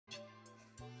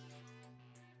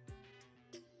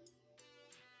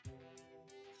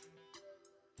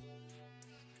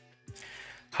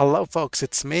Hello folks,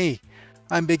 it's me.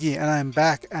 I'm Biggy and I'm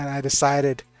back and I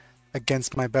decided,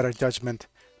 against my better judgment,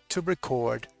 to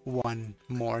record one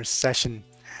more session.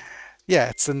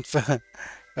 Yeah, since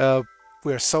uh,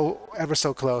 we're so ever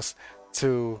so close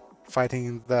to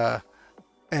fighting the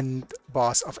end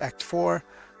boss of Act 4,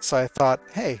 so I thought,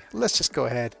 hey, let's just go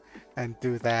ahead and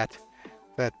do that.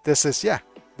 But this is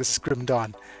Grim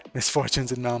Dawn,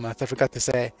 Misfortunes in Melmoth, I forgot to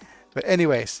say. But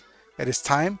anyways, it is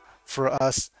time for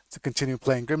us to continue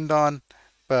playing Grim Dawn,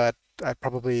 but I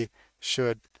probably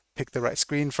should pick the right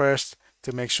screen first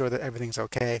to make sure that everything's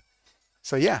okay.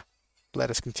 So yeah, let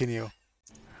us continue.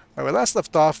 Where we last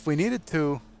left off, we needed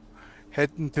to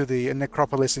head into the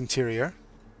necropolis interior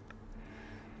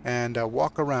and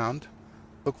walk around,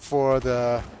 look for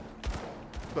the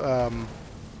um,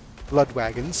 blood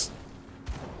wagons.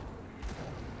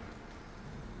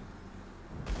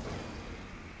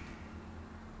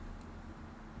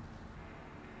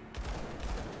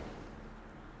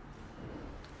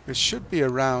 It should be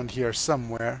around here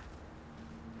somewhere.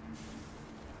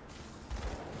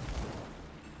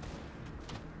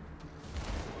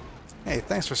 Hey,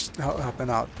 thanks for helping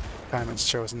out, Diamond's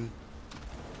Chosen.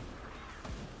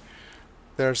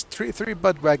 There's three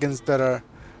blood wagons that are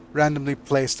randomly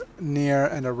placed near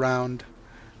and around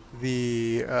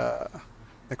the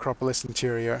necropolis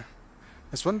interior.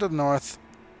 There's one to the north,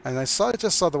 and I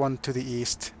just saw the one to the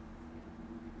east.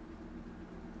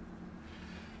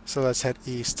 So let's head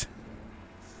east.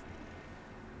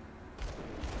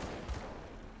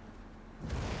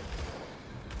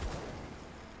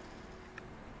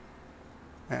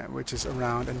 Which is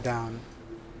around and down.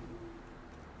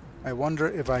 I wonder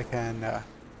if I can...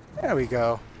 there we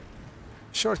go.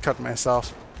 Shortcut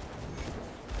myself.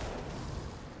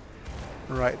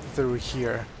 Right through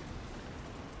here.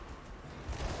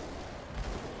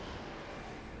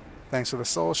 Thanks for the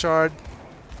soul shard.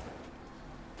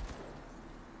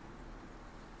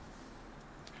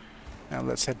 Now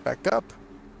let's head back up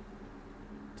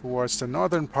towards the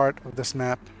northern part of this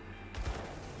map.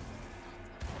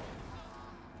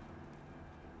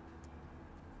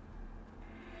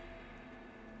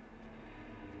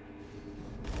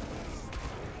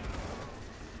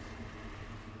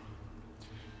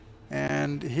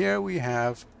 And here we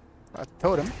have a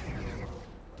totem.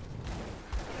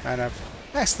 And I've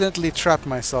accidentally trapped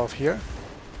myself here,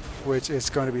 which is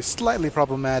going to be slightly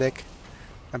problematic.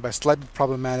 And by slightly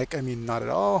problematic, I mean not at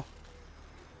all.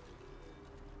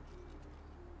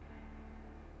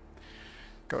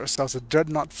 Got ourselves a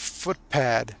Dreadnought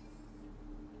footpad,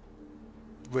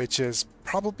 which is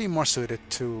probably more suited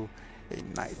to a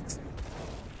knight.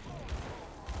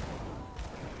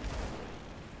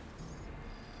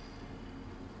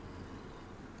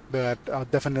 But I'll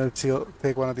definitely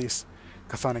take one of these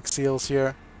chthonic seals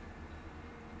here,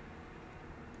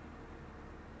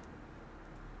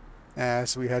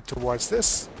 as we head towards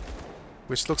this,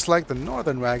 which looks like the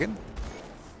northern wagon.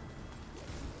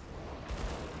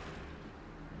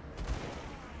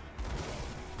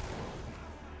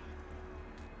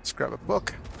 Let's grab a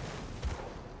book.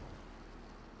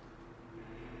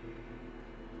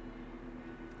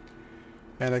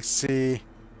 And let's see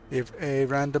if a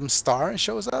random star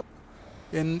shows up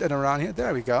in and around here.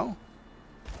 There we go.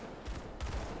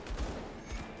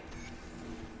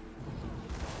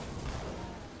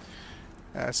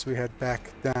 As we head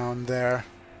back down there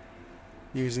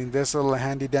using this little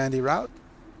handy dandy route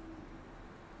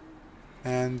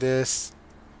and this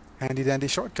handy dandy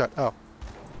shortcut. Oh,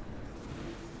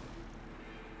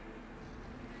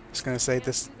 just gonna say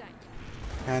this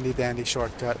handy dandy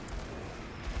shortcut.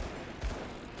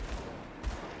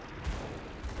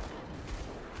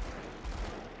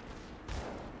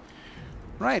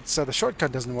 Right, so the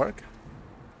shortcut doesn't work.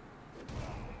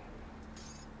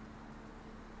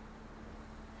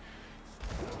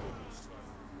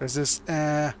 There's this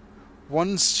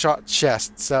one-shot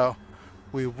chest, so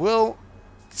we will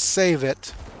save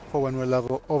it for when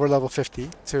we're over level 50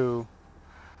 to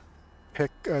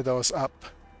pick those up,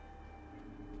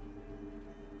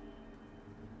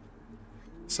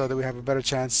 so that we have a better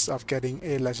chance of getting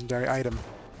a legendary item.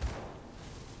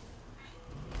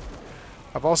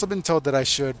 I've also been told that I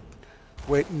should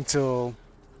wait until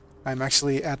I'm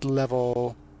actually at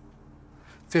level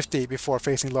 50 before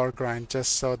facing Lord Grind,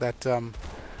 just so that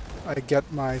I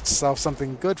get myself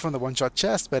something good from the one-shot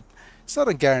chest, but it's not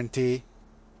a guarantee.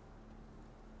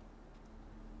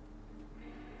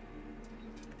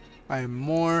 I am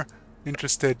more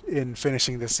interested in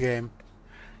finishing this game.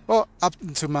 Well, up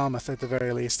to Malmoth at the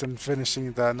very least, and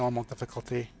finishing the normal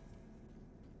difficulty.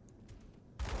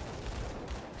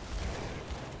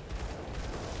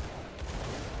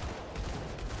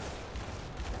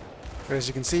 As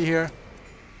you can see here,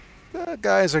 the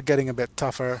guys are getting a bit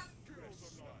tougher.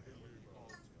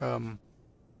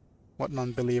 What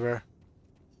non-believer?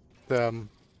 The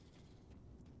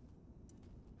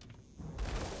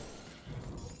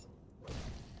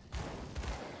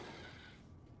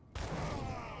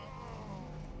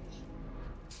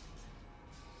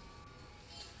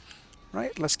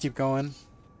right, let's keep going.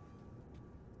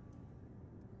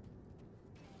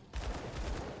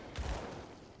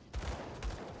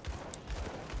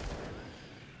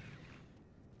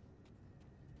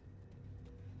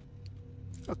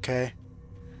 Okay.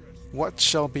 What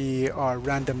shall be our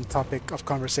random topic of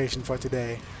conversation for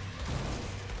today?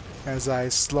 As I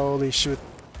slowly shoot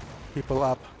people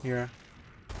up here.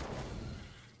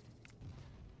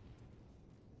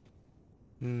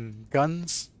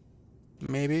 Guns?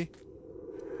 Maybe?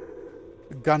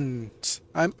 Guns.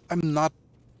 I'm not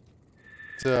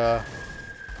the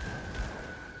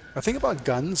thing about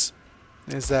guns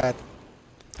is that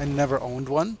I never owned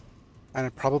one, and I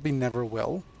probably never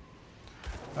will.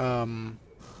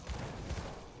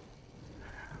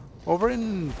 Over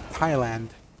in Thailand,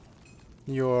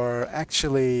 you're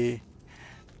actually...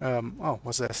 oh,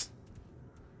 what's this?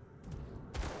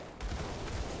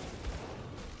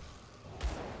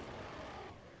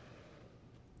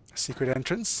 A secret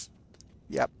entrance?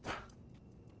 Yep.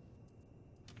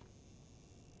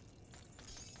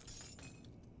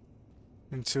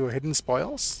 Into hidden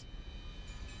spoils.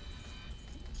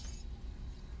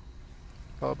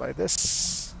 Followed by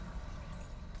this.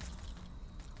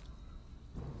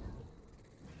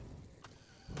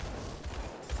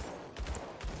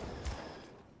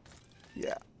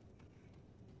 Yeah.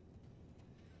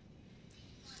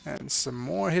 And some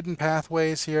more hidden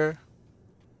pathways here.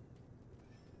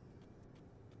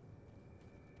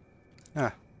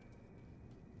 Ah.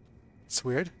 It's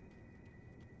weird.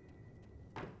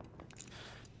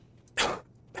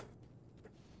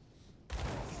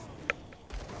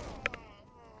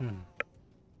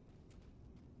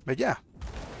 But yeah.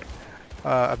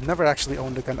 I've never actually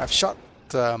owned a gun. I've shot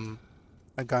a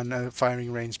gun at a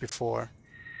firing range before.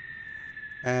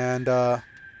 And I'm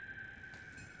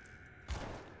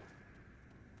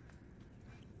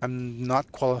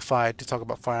not qualified to talk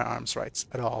about firearms rights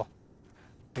at all.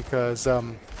 Because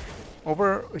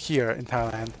over here in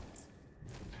Thailand,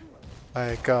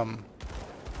 like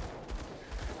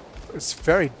it's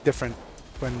very different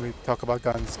when we talk about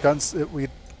guns. Guns,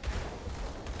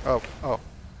 oh,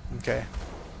 okay.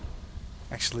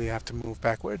 Actually, I have to move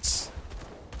backwards.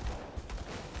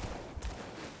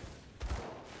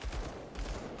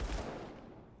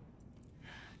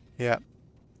 Yeah.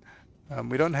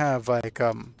 We don't have like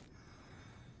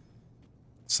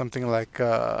something like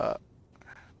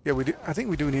yeah, we do. I think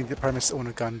we do need the permits to own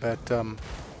a gun, but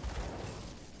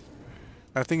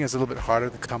I think it's a little bit harder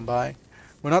to come by.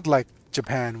 We're not like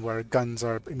Japan where guns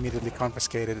are immediately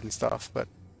confiscated and stuff, but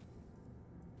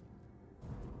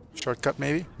shortcut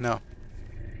maybe? No. A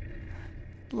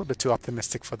little bit too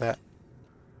optimistic for that.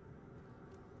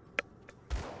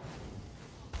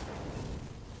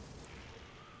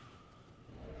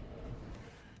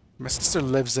 My sister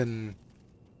lives in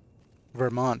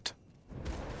Vermont,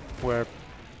 where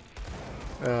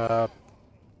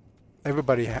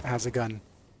everybody has a gun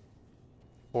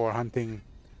for hunting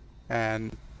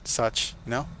and such, you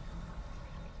know?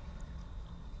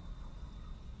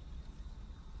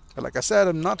 But like I said,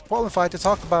 I'm not qualified to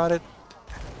talk about it.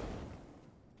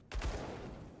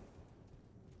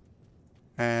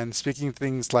 And speaking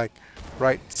things like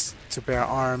rights to bear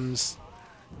arms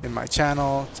in my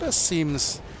channel just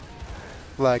seems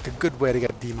like a good way to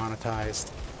get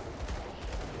demonetized.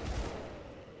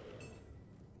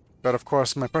 But of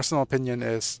course, my personal opinion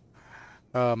is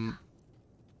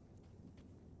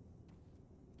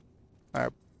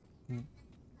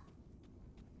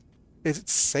is it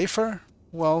safer?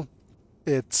 Well,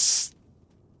 it's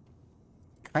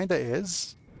kinda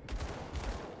is.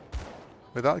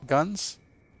 Without guns?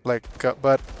 Like,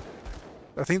 but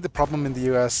I think the problem in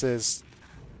the US is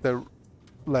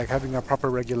like having a proper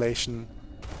regulation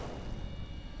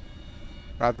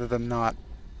rather than not.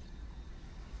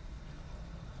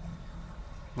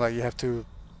 Like you have to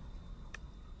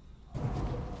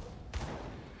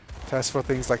test for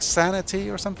things like sanity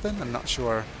or something. I'm not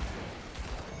sure.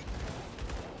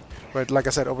 But like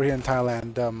I said, over here in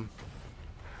Thailand,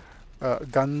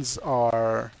 guns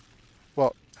are,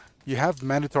 well, you have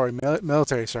mandatory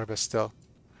military service still.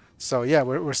 So yeah,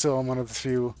 we're still one of the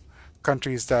few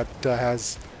countries that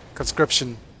has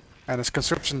conscription, and it's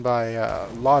conscription by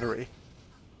lottery.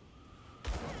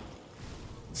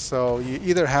 So you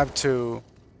either have to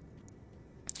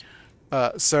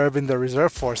serve in the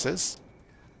reserve forces,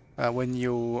 when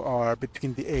you are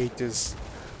between the ages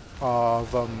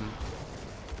of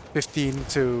 15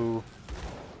 to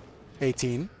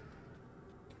 18,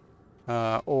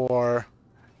 or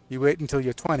you wait until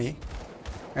you're 20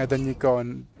 and then you go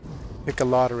and pick a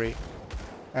lottery.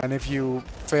 And if you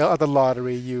fail at the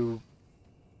lottery, you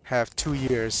have 2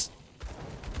 years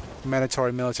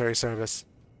mandatory military service.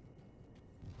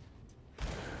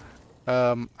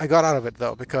 I got out of it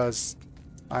though because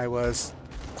I was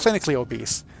clinically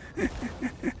obese.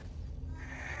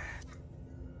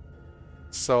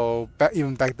 So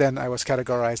even back then I was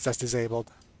categorized as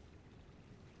disabled.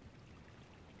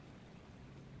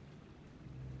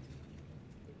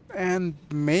 And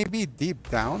maybe deep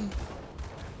down,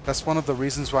 that's one of the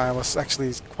reasons why I was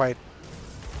actually quite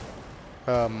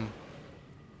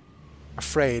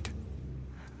afraid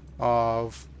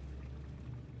of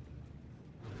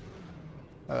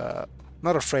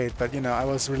not afraid, but you know, I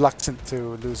was reluctant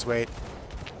to lose weight.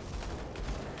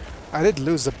 I did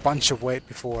lose a bunch of weight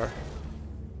before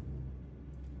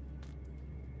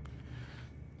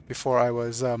I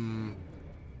was 20,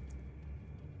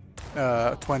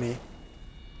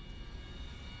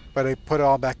 but I put it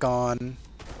all back on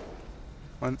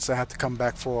once I had to come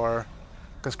back for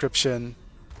conscription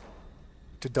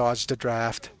to dodge the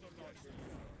draft.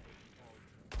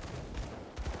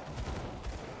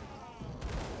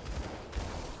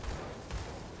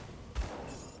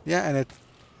 Yeah, and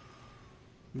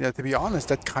to be honest,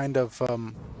 that kind of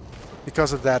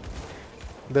because of that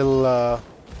little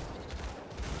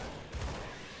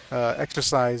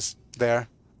exercise there,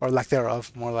 or lack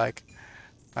thereof, more like,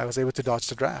 I was able to dodge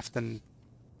the draft, and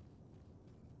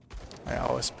I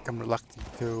always become reluctant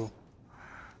to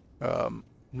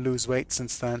lose weight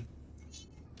since then.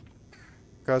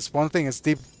 Because one thing is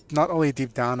not only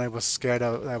deep down I was scared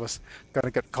I was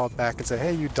gonna get called back and say,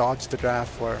 hey, you dodged the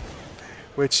draft,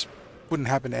 which wouldn't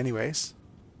happen anyways.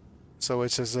 So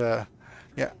which is yeah,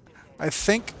 I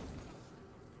think,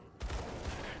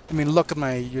 I mean, look at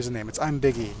my username, it's I'm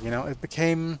Biggy, you know, it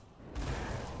became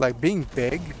like being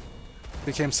big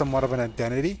became somewhat of an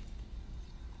identity.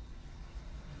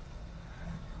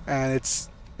 And it's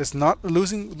not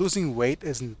losing weight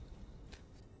isn't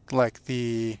like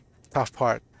the tough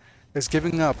part. It's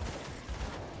giving up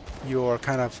your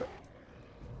kind of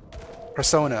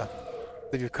persona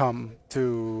that you come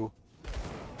to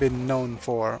been known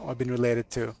for or been related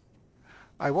to.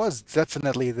 I was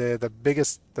definitely the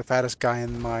biggest, the fattest guy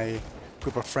in my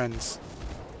group of friends.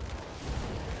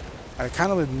 I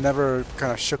kind of never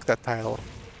kind of shook that title.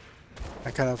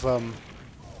 I kind of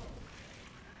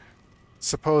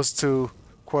supposed to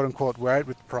quote unquote wear it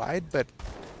with pride, but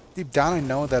deep down I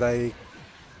know that I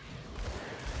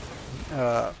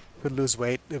could lose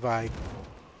weight if I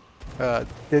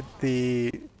did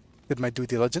my due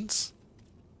diligence.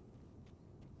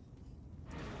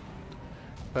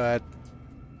 But it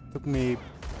took me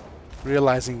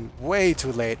realizing way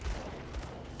too late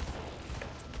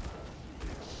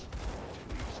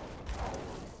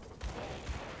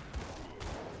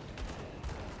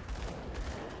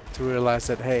to realize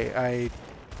that, hey, I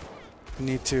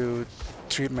need to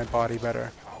treat my body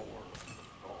better.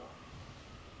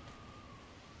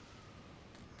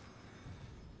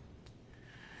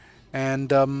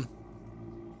 And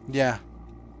yeah.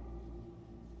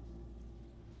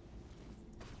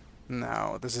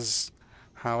 Now this is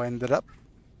how I ended up.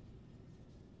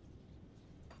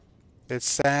 It's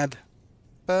sad,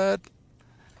 but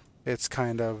it's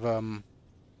kind of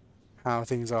how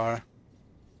things are.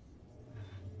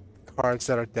 Cards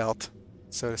that are dealt,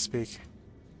 so to speak.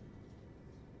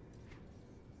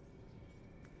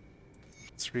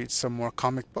 Let's read some more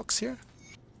comic books here.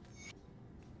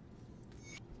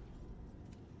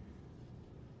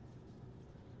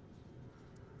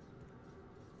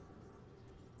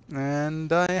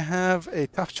 And I have a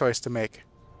tough choice to make.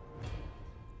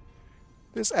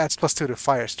 This adds +2 to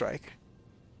Fire Strike.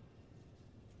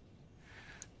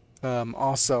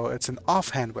 Also, it's an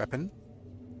offhand weapon.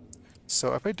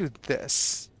 So if I do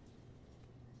this,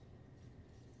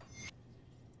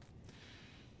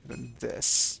 then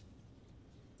this,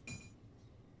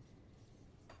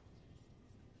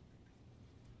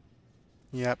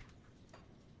 yep,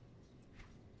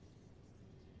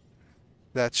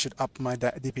 that should up my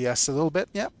DPS a little bit.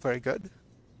 Yep, very good.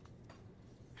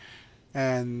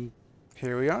 And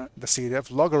here we are, the City of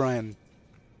Logorian.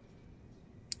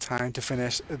 Time to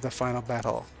finish the final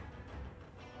battle.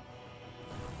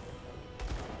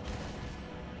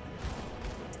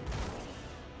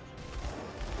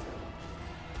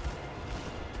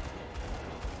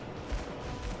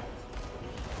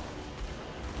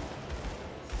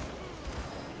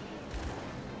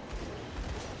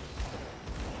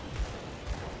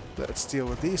 Let's deal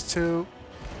with these two.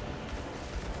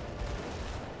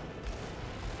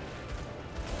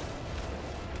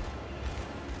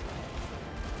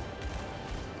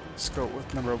 Let's go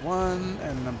with number 1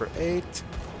 and number 8.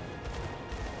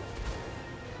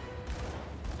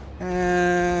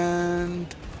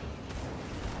 And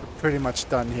we're pretty much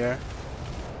done here.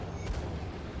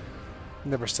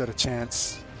 Never stood a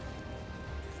chance.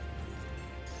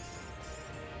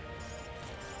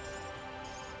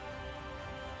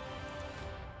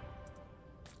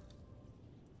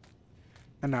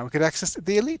 And now we could access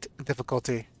the elite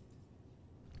difficulty.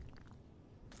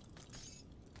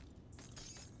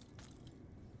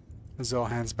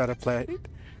 Zohan's better played.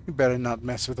 You better not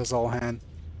mess with the Zohan.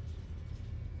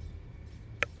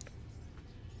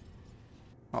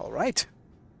 Alright.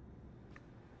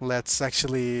 Let's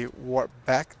actually warp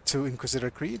back to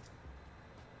Inquisitor Creed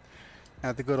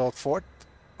at the good old fort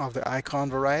of the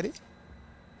Icon variety.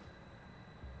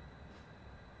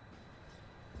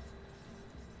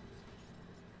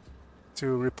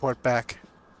 To report back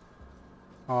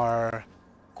our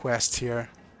quest here.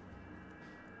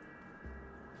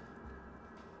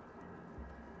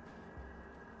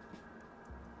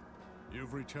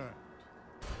 You've returned.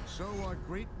 So our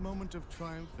great moment of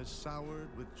triumph is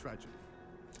soured with tragedy.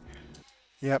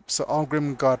 Yep, so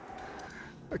Algrim got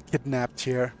kidnapped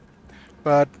here.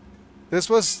 But this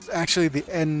was actually the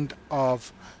end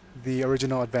of the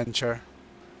original adventure.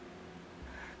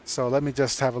 So let me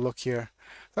just have a look here.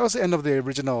 That was the end of the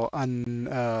original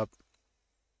of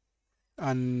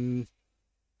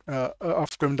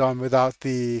Grim Dawn without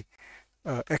the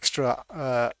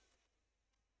extra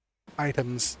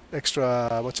items, extra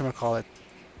whatchamacallit,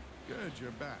 Good,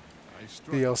 you're back. I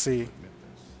struggle DLC. to admit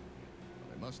this.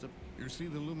 But I must have. You see,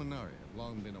 the Luminari have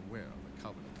long been aware of the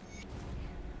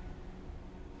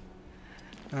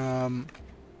Covenant.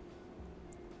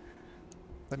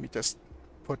 Let me just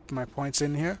put my points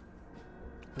in here.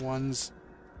 1s,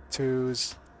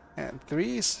 2s, and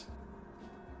 3s.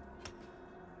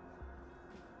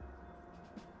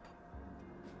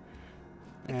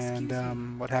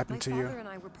 And what happened to you? My father and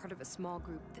I were part of a small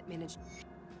group that managed.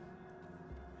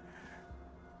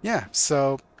 Yeah,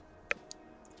 so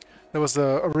there was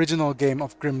the original game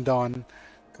of Grim Dawn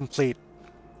complete,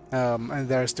 and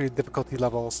there's 3 difficulty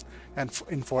levels and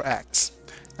in 4 acts.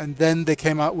 And then they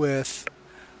came out with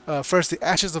first the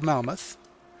Ashes of Malmouth,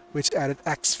 which added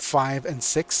acts 5 and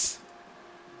 6,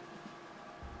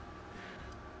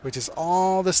 which is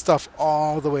all the stuff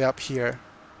all the way up here.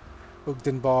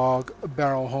 Ugden Bog,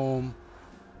 Barrowholm,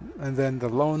 and then the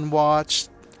Lone Watch,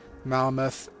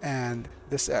 Malmouth, and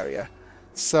this area.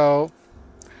 So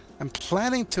I'm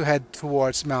planning to head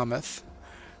towards Malmouth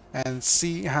and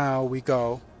see how we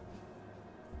go.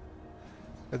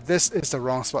 But this is the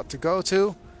wrong spot to go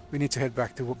to. We need to head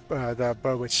back to the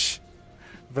Burwich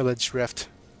Village Rift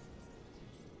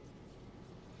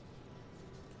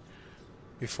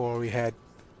before we head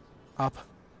up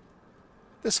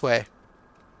this way.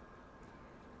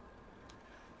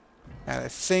 And I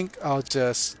think I'll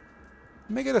just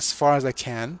make it as far as I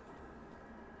can.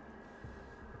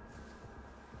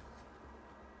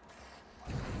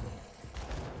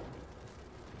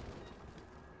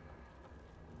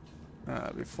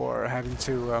 Before having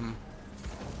to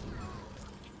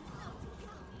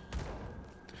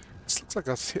this looks like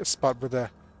a spot with a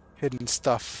hidden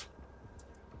stuff.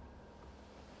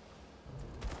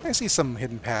 I see some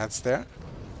hidden paths there.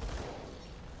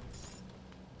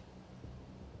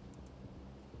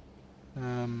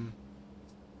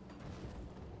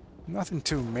 Nothing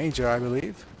too major, I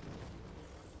believe.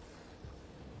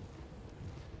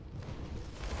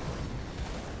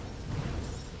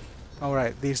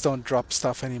 Alright, these don't drop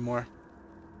stuff anymore.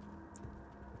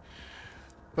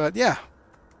 But yeah,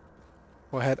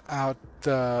 we'll head out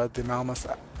the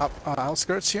Malmouth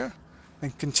outskirts here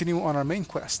and continue on our main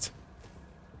quest.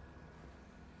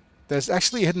 There's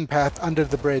actually a hidden path under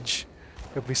the bridge,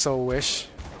 if we so wish.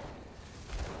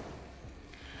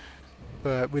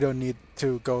 But we don't need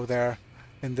to go there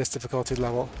in this difficulty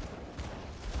level.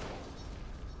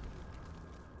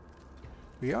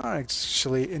 We are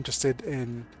actually interested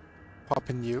in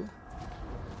popping you,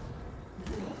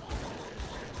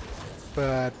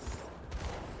 but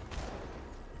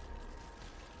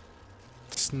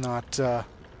it's not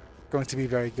going to be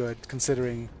very good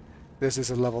considering this is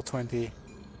a level 20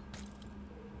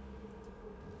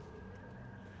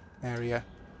 area.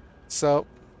 So,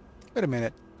 wait a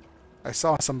minute. I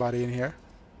saw somebody in here.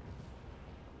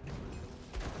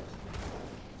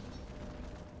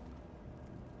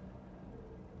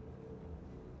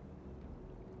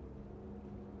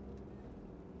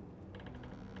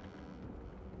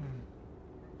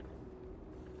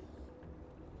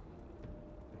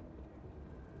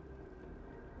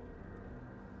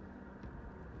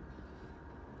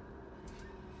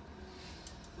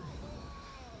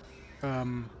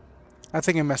 I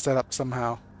think I messed that up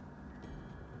somehow.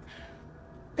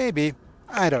 Maybe.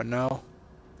 I don't know.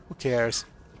 Who cares?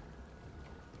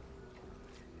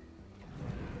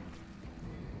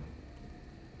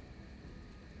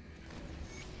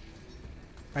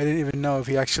 I didn't even know if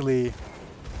he actually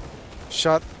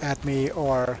shot at me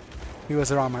or he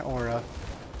was around my aura.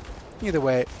 Either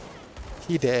way,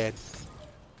 he did.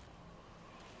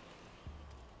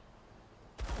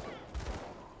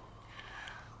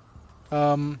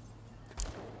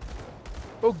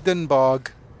 Ogden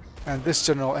Bog and this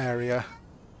general area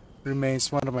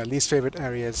remains one of my least favorite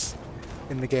areas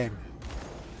in the game.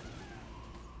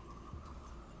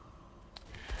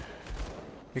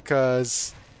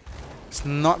 Because it's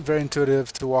not very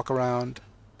intuitive to walk around.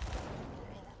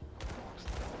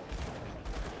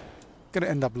 Gonna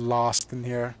end up lost in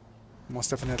here, most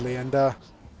definitely, and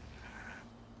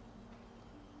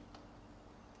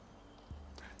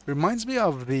reminds me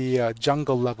of the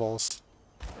jungle levels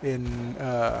in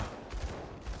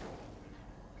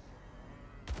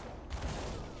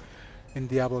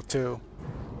Diablo 2.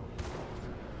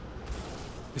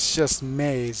 It's just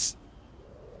maze.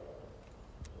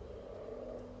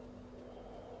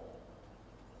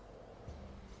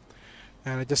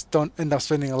 And I just don't end up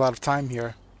spending a lot of time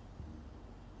here.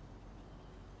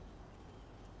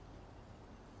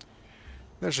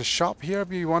 There's a shop here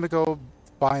if you want to go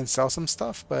buy and sell some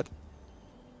stuff, but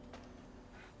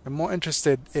I'm more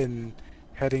interested in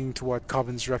heading toward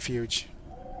Coven's Refuge.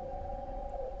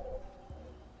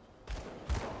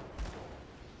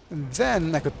 And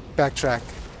then I could backtrack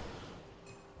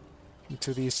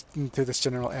into this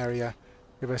general area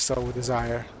if I so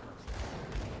desire.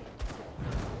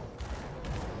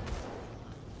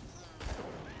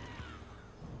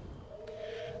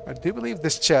 I do believe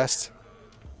this chest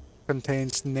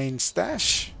contains Nane's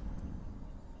stash,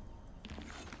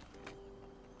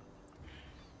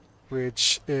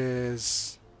 which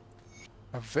is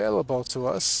available to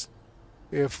us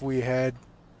if we head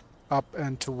up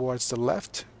and towards the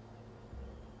left.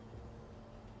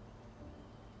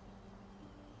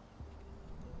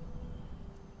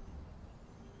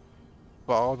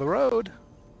 Follow the road.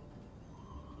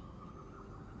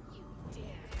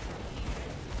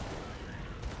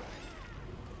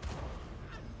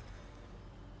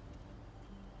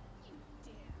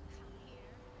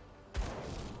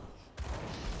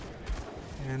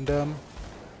 And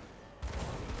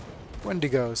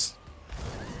Wendigos.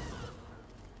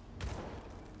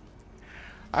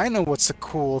 I know what's the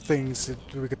cool things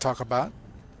that we could talk about.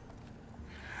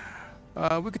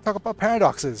 We could talk about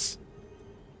paradoxes.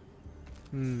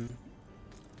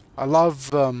 I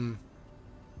love I'm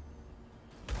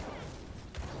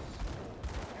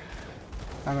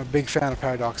a big fan of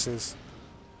paradoxes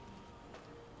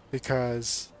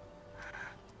because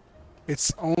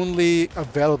it's only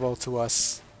available to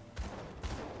us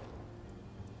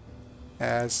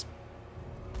as,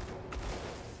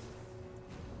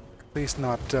 please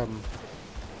not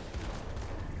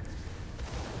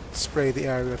spray the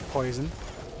area with poison.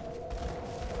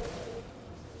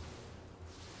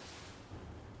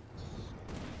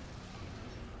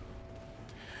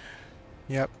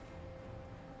 Yep.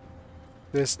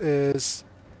 This is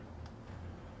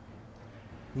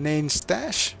Nane's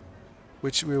stash,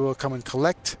 which we will come and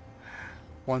collect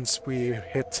once we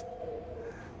hit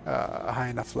a high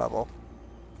enough level.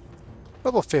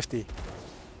 Level 50.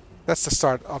 That's the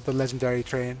start of the legendary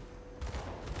train.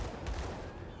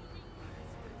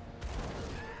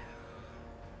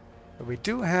 But we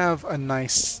do have a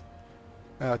nice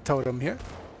totem here.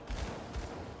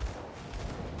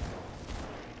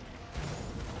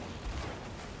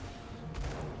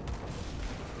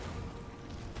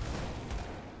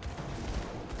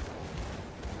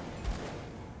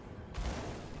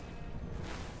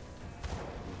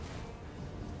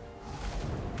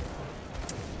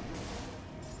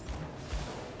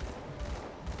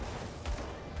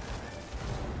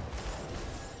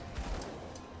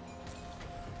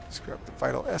 Let's grab the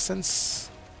vital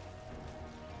essence,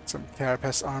 some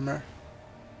carapace armor,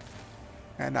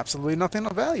 and absolutely nothing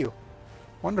of value.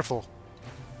 Wonderful.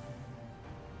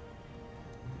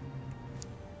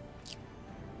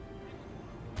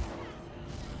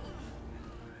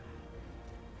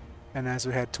 And as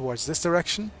we head towards this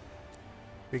direction,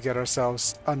 we get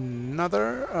ourselves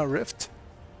another rift.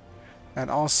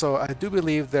 And also, I do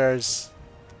believe there's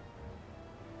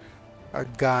a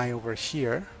guy over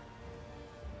here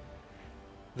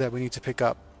that we need to pick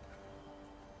up.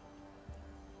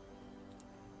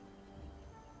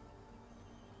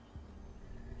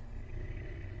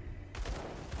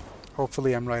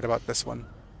 Hopefully I'm right about this one.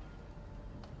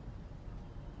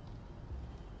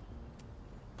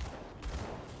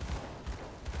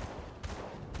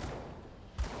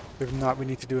 If not, we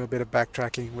need to do a bit of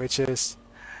backtracking, which is,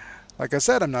 like I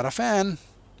said, I'm not a fan.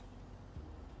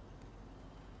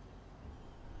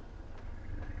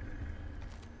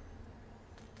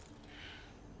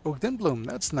 Ogden Bloom,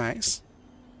 that's nice.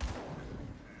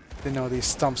 Didn't know these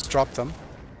stumps drop them.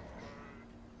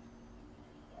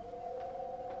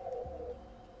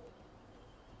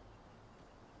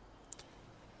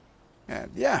 And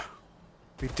yeah,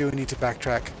 we do need to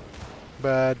backtrack.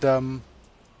 But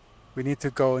we need to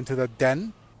go into the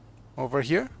den over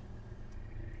here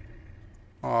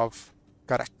of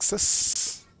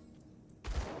Garaxus.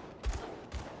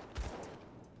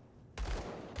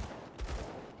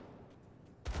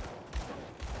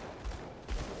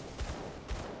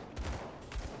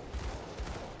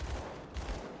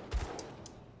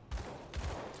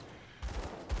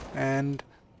 And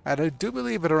I do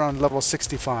believe at around level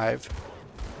 65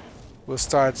 we'll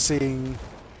start seeing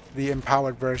the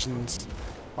empowered versions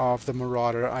of the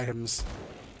Marauder items,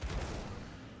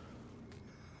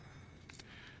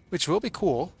 which will be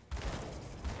cool.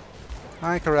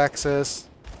 Hi, Caraxus.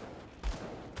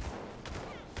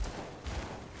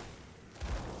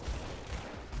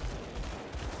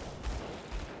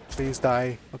 Please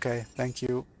die. Okay, thank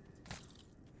you.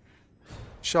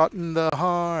 Shot in the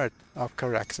heart of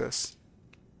Caraxus.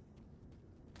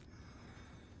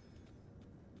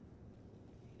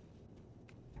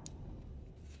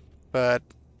 But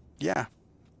yeah,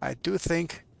 I do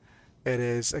think it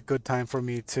is a good time for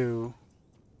me to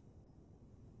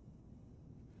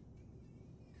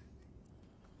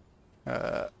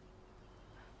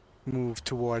move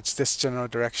towards this general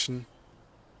direction.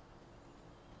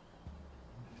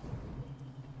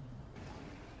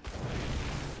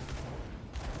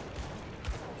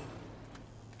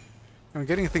 I'm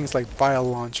getting things like vial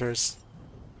launchers,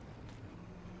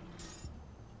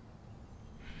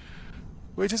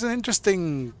 which is an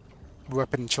interesting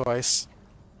weapon choice,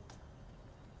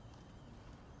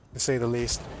 to say the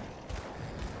least.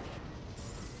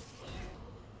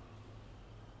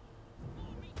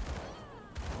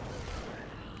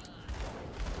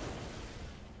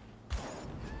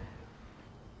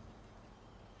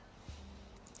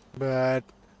 But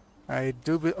I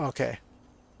do okay.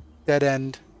 Dead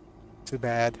end. Too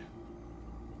bad.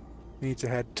 We need to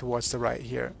head towards the right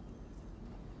here.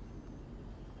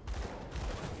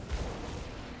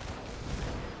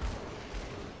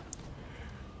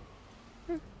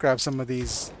 Grab some of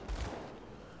these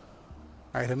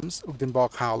items.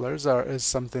 Ugdenbach Howlers is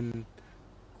something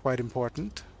quite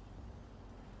important.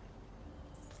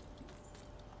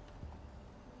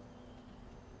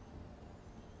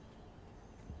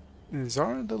 Is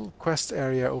our little quest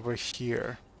area over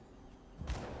here?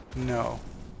 No,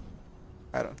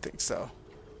 I don't think so.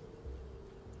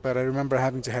 But I remember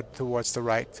having to head towards the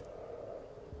right.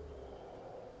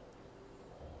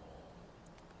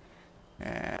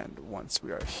 And once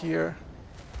we are here,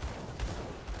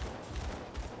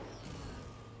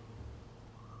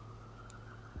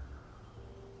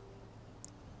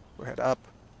 we'll head up.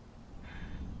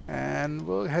 And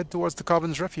we'll head towards the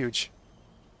Coven's Refuge.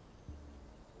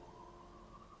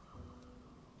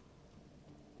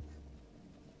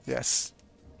 Yes.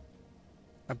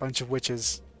 A bunch of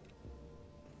witches.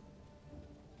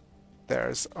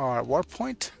 There's our warp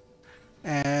point.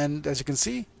 And as you can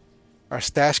see, our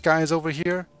stash guy is over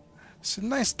here. It's a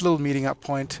nice little meeting up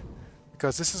point,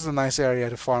 because this is a nice area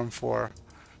to farm for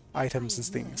items and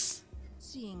things.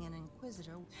 Seeing an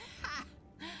inquisitor.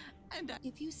 And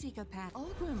if you seek a path,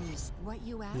 Ulgrim's what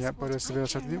you ask. Yep, what is the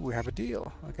village have to do? We have a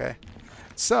deal. Okay.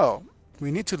 So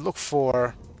we need to look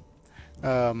for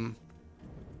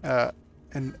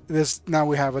and this now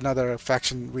we have another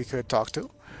faction we could talk to,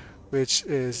 which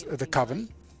is the Coven.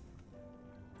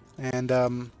 And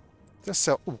just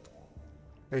sell. Ooh,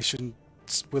 I shouldn't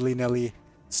willy-nilly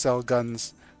sell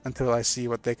guns until I see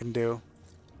what they can do.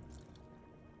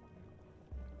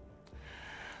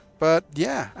 But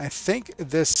yeah, I think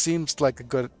this seems like a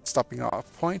good stopping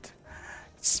off point.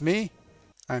 It's me,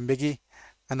 I'm Biggy,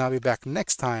 and I'll be back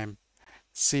next time.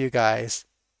 See you guys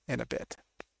in a bit.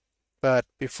 But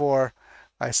before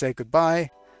I say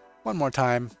goodbye, one more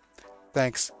time,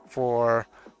 thanks for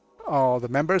all the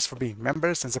members for being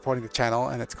members and supporting the channel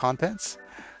and its contents.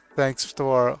 Thanks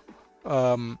to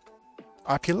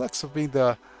Apilux for being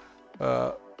the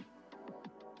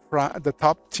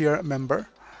top tier member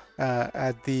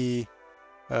at the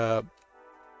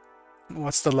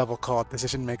what's the level called?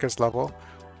 Decision Makers level,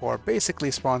 for basically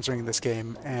sponsoring this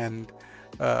game and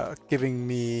giving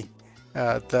me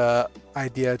the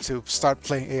idea to start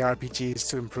playing ARPGs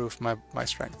to improve my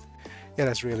strength. It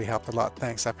has really helped a lot.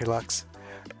 Thanks, Apilux.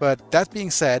 But that being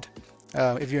said,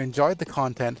 if you enjoyed the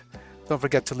content, Don't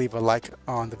forget to leave a like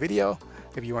on the video.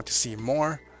 If you want to see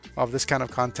more of this kind of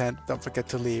content, don't forget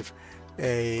to leave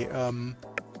a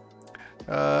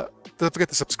don't forget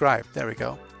to subscribe. There we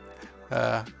go.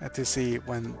 And to see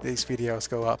when these videos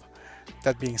go up.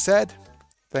 That being said,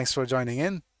 thanks for joining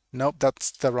in. Nope,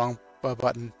 that's the wrong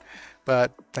button.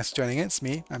 But thanks for joining in. It's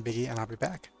me. I'm Biggy, and I'll be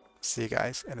back. See you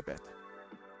guys in a bit.